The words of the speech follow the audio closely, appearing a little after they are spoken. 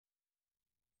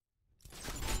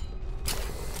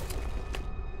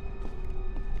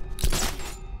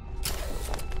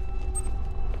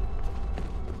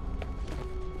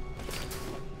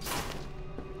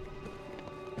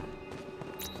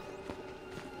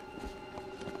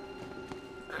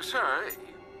Sir,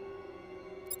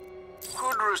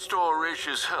 could restore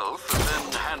Raish's health and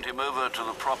then hand him over to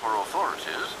the proper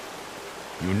authorities.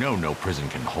 You know no prison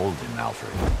can hold him,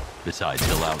 Alfred. Besides,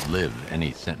 he'll outlive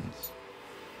any sentence.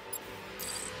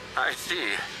 I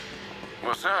see.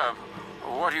 Well, sir,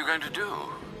 what are you going to do?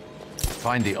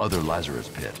 Find the other Lazarus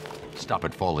pit. Stop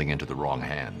it falling into the wrong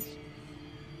hands.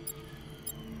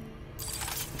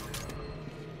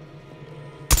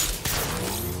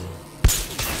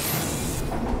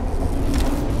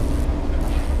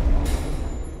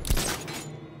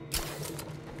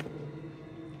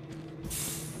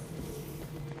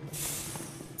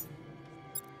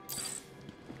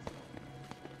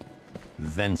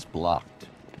 Vents blocked.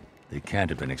 They can't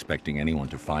have been expecting anyone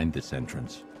to find this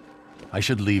entrance. I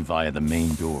should leave via the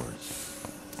main doors.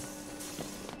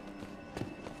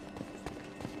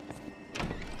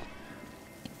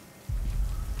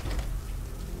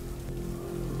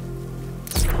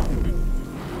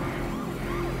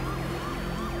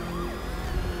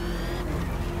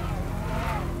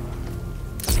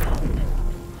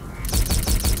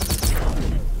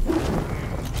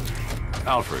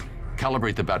 Alfred,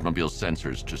 calibrate the Batmobile's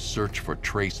sensors to search for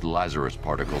trace Lazarus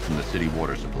particles in the city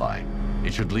water supply.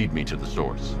 It should lead me to the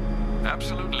source.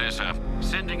 Absolutely, sir.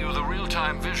 Sending you the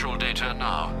real-time visual data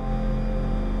now.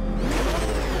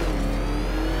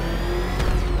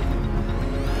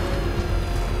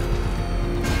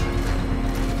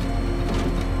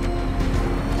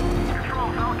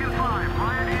 Control, Falcon 5.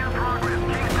 Riot in progress.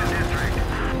 Kingston District.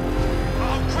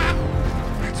 Oh, crap!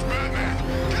 It's Batman!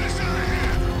 Get us out of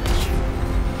here!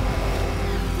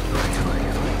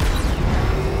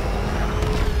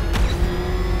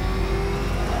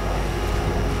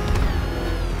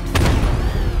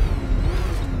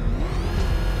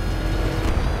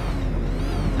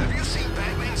 Have you seen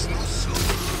Batman's new suit?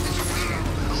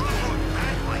 It's a lot more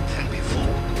bat-like than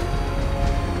before.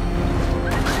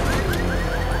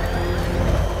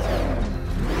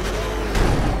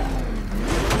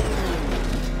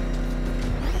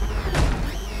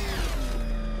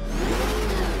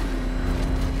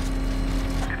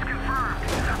 It's confirmed.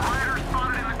 Rioters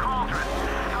spotted in the cauldron.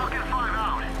 Falcon 5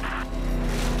 out.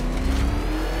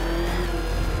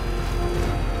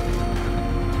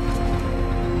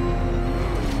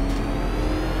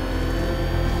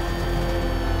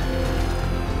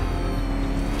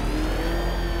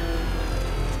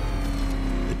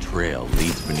 The trail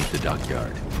leads beneath the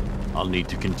dockyard. I'll need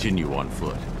to continue on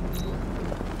foot.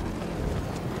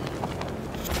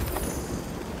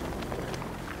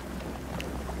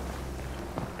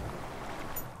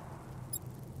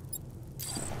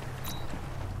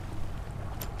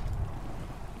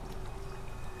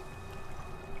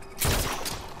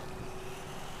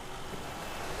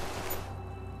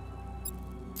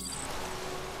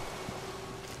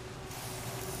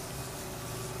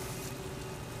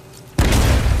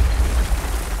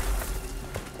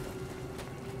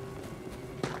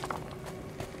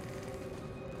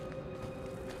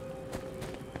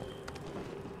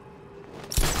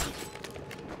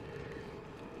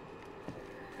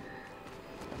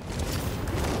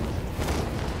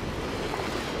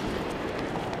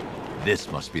 This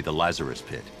must be the Lazarus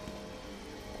pit.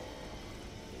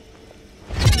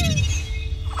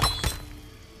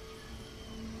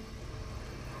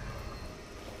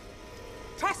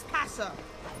 Trespasser!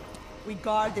 We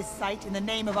guard this site in the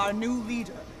name of our new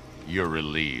leader. You're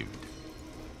relieved.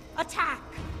 Attack!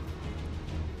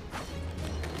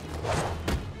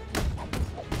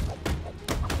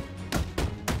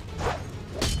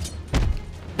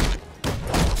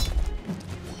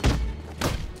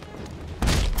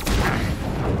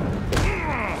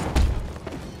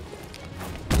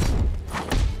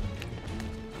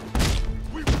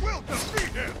 We will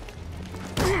defeat him!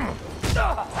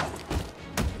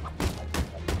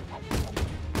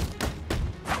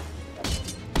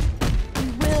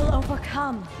 We will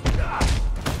overcome.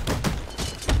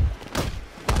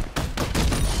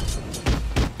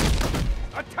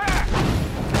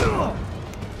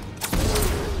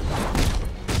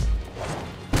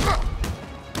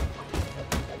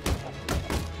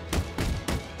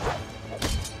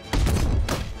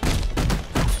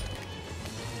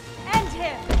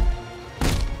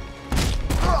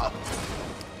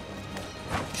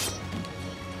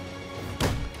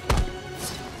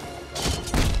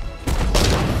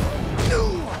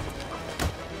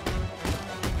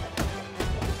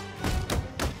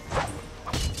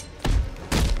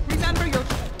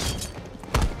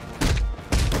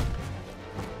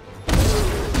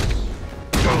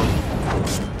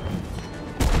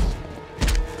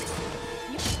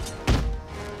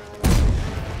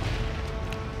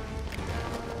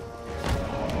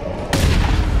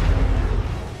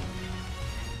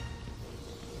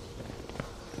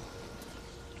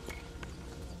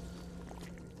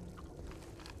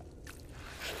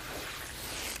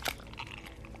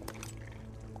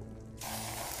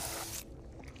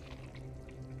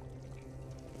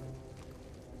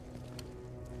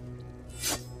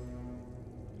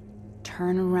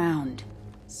 turn around,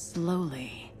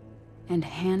 slowly, and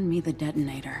hand me the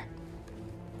detonator.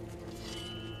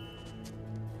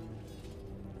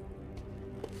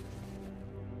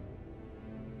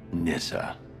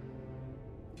 Nissa.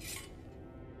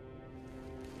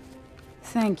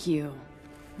 Thank you,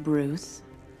 Bruce.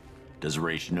 Does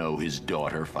Ra's know his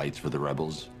daughter fights for the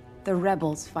rebels? The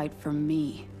rebels fight for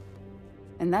me.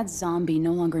 And that zombie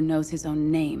no longer knows his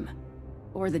own name,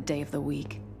 or the day of the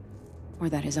week, or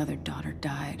that his other daughter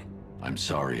died. I'm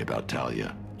sorry about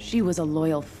Talia. She was a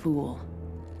loyal fool.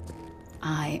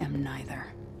 I am neither.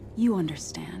 You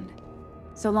understand.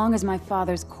 So long as my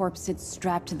father's corpse sits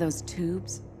strapped to those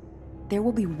tubes, there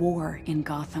will be war in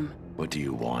Gotham. What do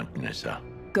you want, Nissa?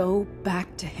 Go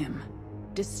back to him.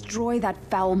 Destroy that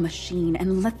foul machine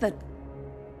and let the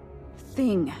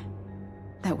thing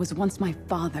that was once my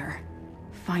father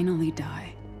finally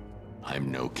die.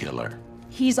 I'm no killer.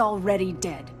 He's already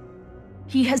dead.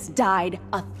 He has died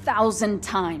 1,000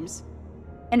 times.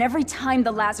 And every time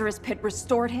the Lazarus Pit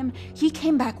restored him, he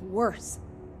came back worse.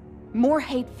 More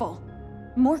hateful.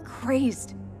 More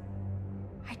crazed.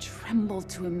 I tremble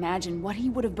to imagine what he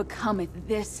would have become if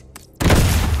this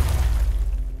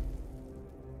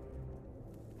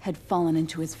had fallen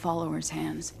into his followers'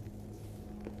 hands.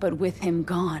 But with him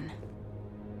gone,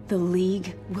 the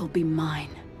League will be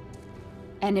mine.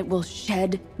 And it will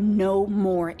shed no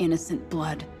more innocent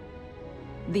blood.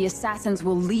 The assassins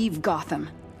will leave Gotham,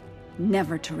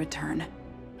 never to return.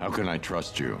 How can I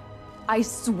trust you? I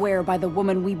swear by the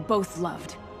woman we both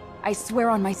loved. I swear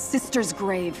on my sister's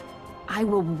grave. I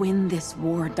will win this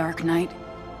war, Dark Knight.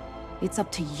 It's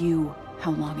up to you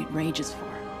how long it rages for.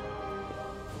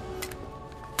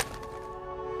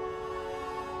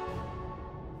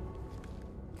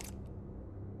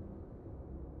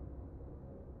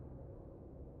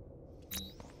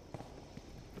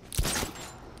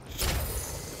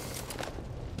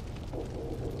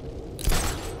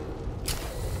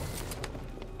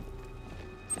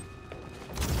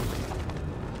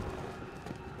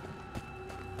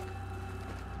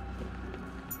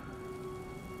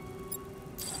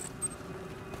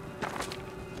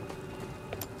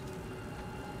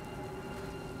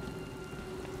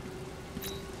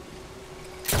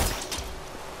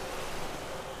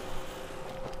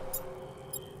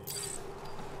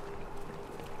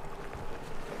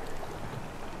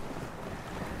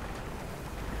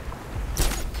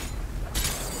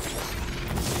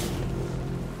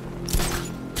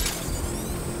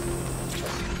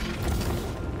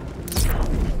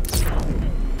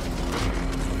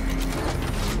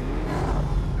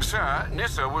 Sir,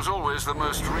 Nissa was always the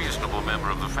most reasonable member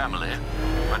of the family.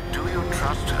 But do you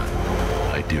trust her?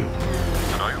 I do.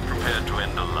 And are you prepared to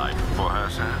end a life for her,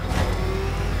 sir?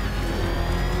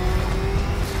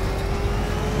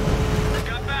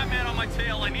 Got Batman on my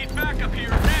tail. I need backup here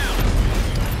now.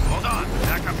 Hold on.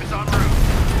 Backup is en route.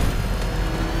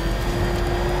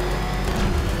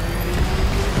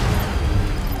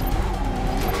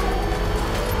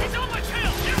 He's on my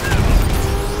tail. Get rid of him.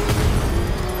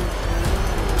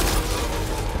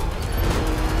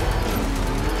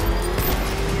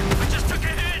 I just took a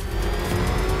hit.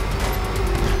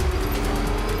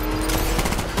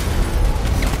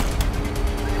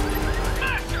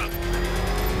 Smash him.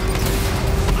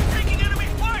 I'm taking enemy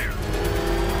fire.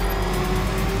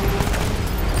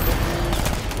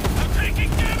 I'm taking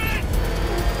damage.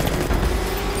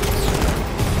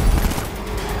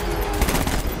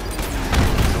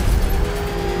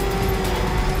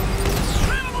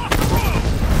 Ran him off the road.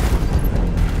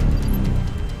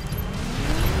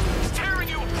 He's tearing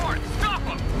you apart. Stop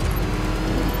him.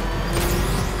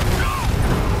 Go.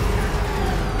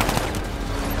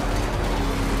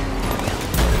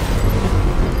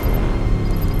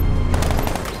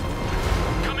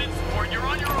 Come in, Sport. You're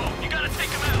on your own. You gotta take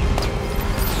him out.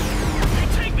 You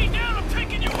take me down, I'm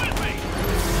taking you with me.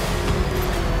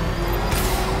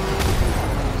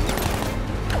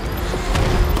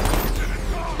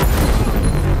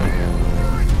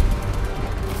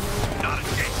 Not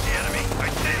against the enemy. I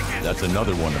take it. That's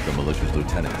another one of the militia's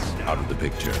lieutenants out of the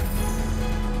picture.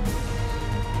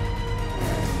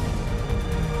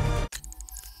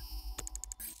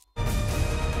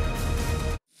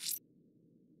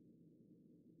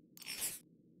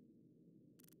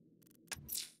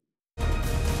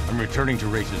 I'm returning to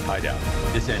Race's hideout.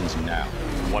 This ends now,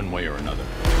 one way or another.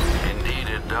 Indeed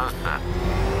it does, sir.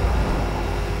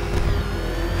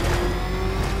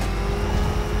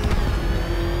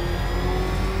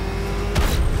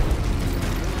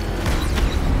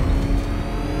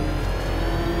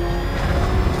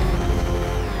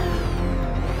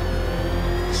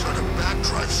 Sort of back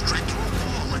drive straight through a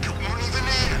wall like it weren't even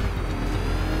there.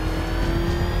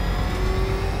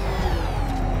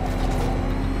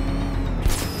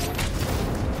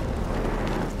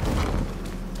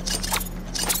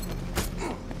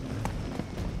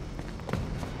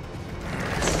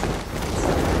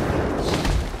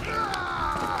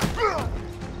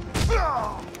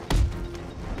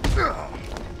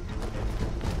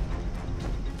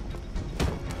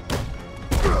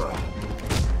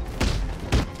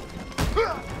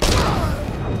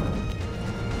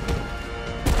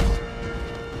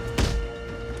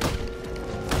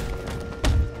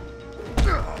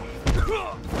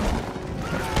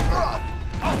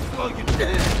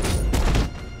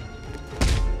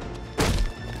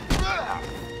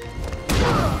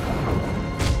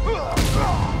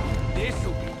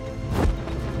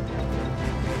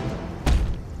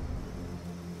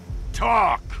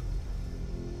 Talk!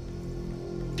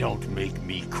 Don't make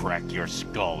me crack your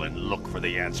skull and look for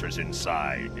the answers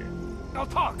inside. Now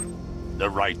talk! The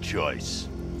right choice.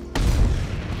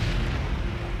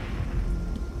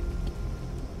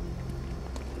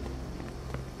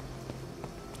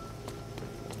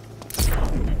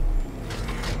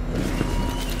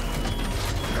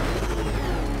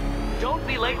 Don't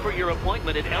be late for your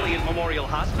appointment at Elliott Memorial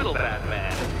Hospital,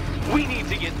 Batman. We need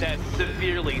to get that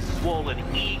severely swollen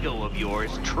ego of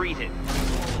yours treated.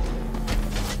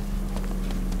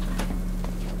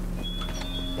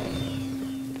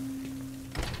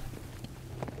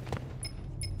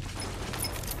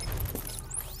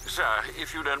 Sir,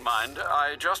 if you don't mind,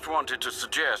 I just wanted to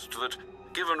suggest that,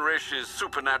 given Rish's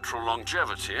supernatural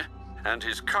longevity and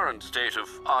his current state of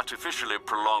artificially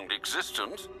prolonged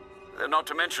existence, not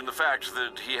to mention the fact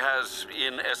that he has,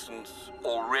 in essence,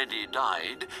 already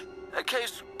died, a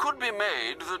case could be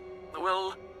made that,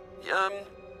 well,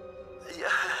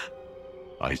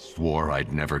 I swore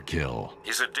I'd never kill.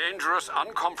 he's a dangerous,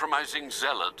 uncompromising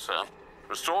zealot, sir.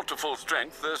 Restored to full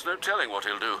strength, there's no telling what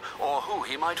he'll do, or who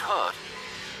he might hurt.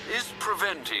 Is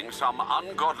preventing some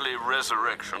ungodly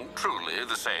resurrection truly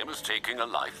the same as taking a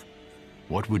life?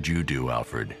 What would you do,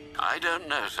 Alfred? I don't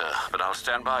know, sir, but I'll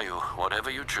stand by you, whatever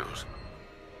you choose.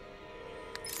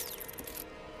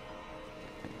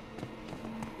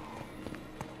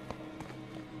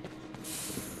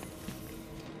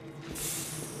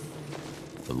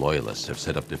 The Loyalists have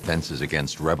set up defenses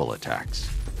against rebel attacks.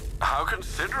 How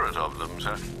considerate of them,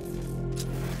 sir.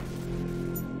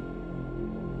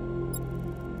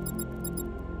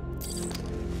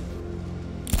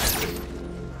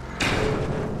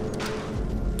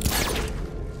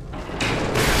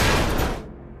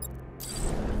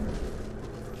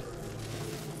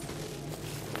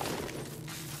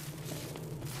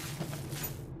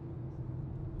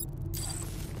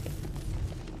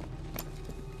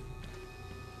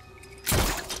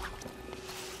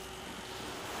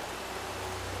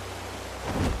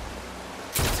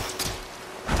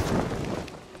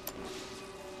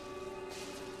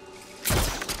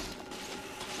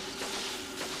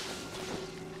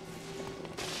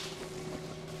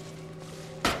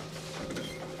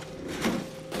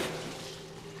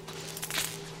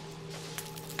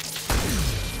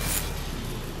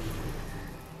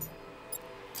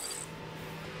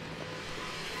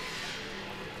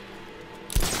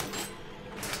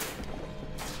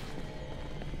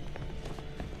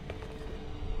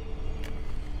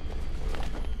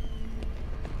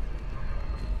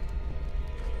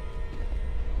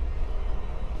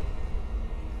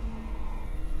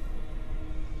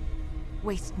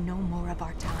 Waste no more of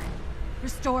our time.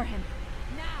 Restore him.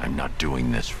 I'm not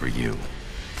doing this for you.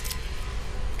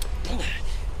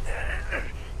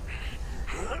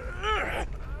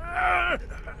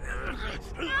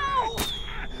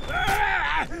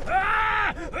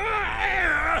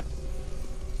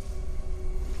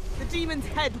 The demon's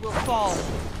head will fall.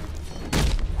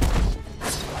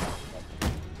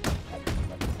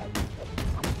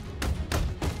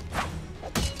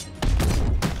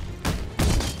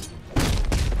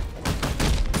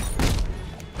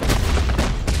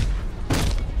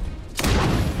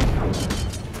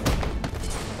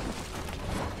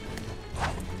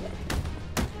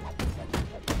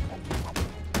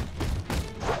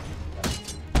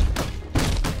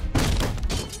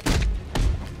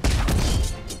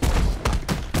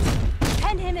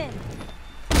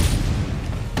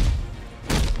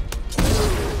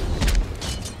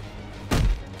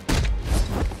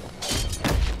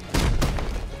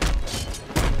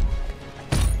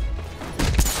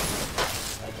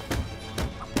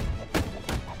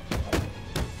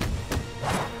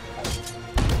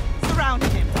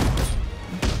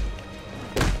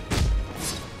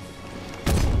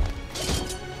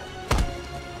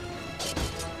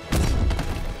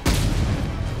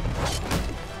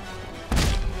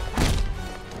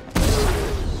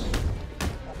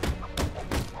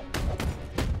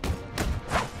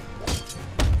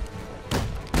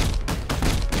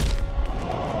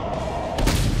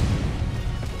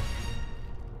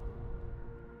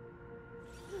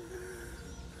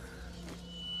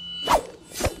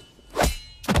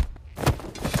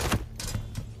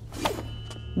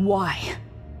 Why?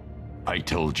 I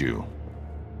told you,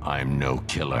 I'm no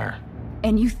killer.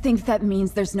 And you think that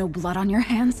means there's no blood on your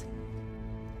hands?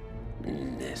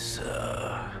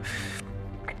 Nissa.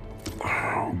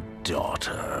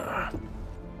 Daughter.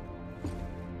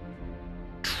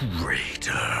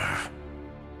 Traitor.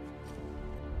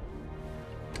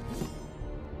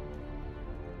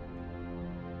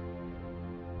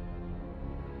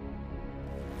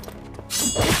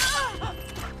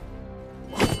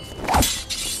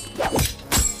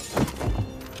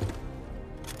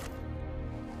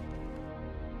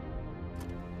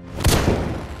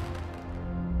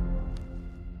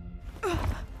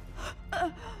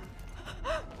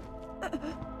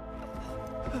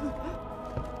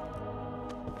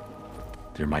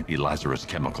 There might be Lazarus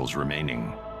chemicals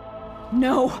remaining.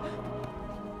 No!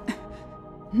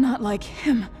 Not like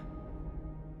him.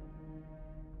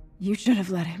 You should have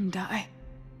let him die.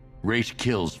 Raish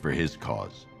kills for his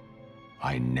cause.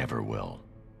 I never will.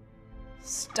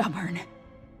 Stubborn.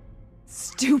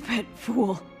 Stupid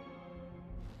fool.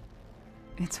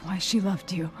 It's why she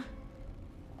loved you.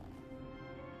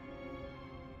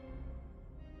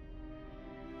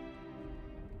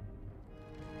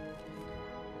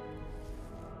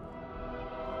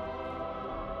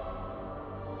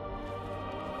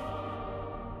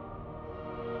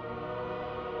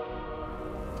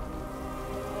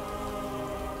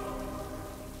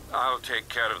 I'll take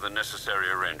care of the necessary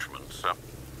arrangements, sir.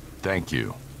 Thank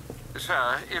you.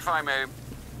 Sir, if I may,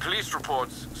 police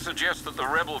reports suggest that the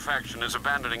rebel faction is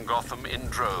abandoning Gotham in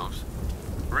droves.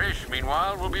 Raish,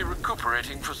 meanwhile, will be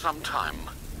recuperating for some time.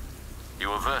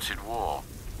 You averted war.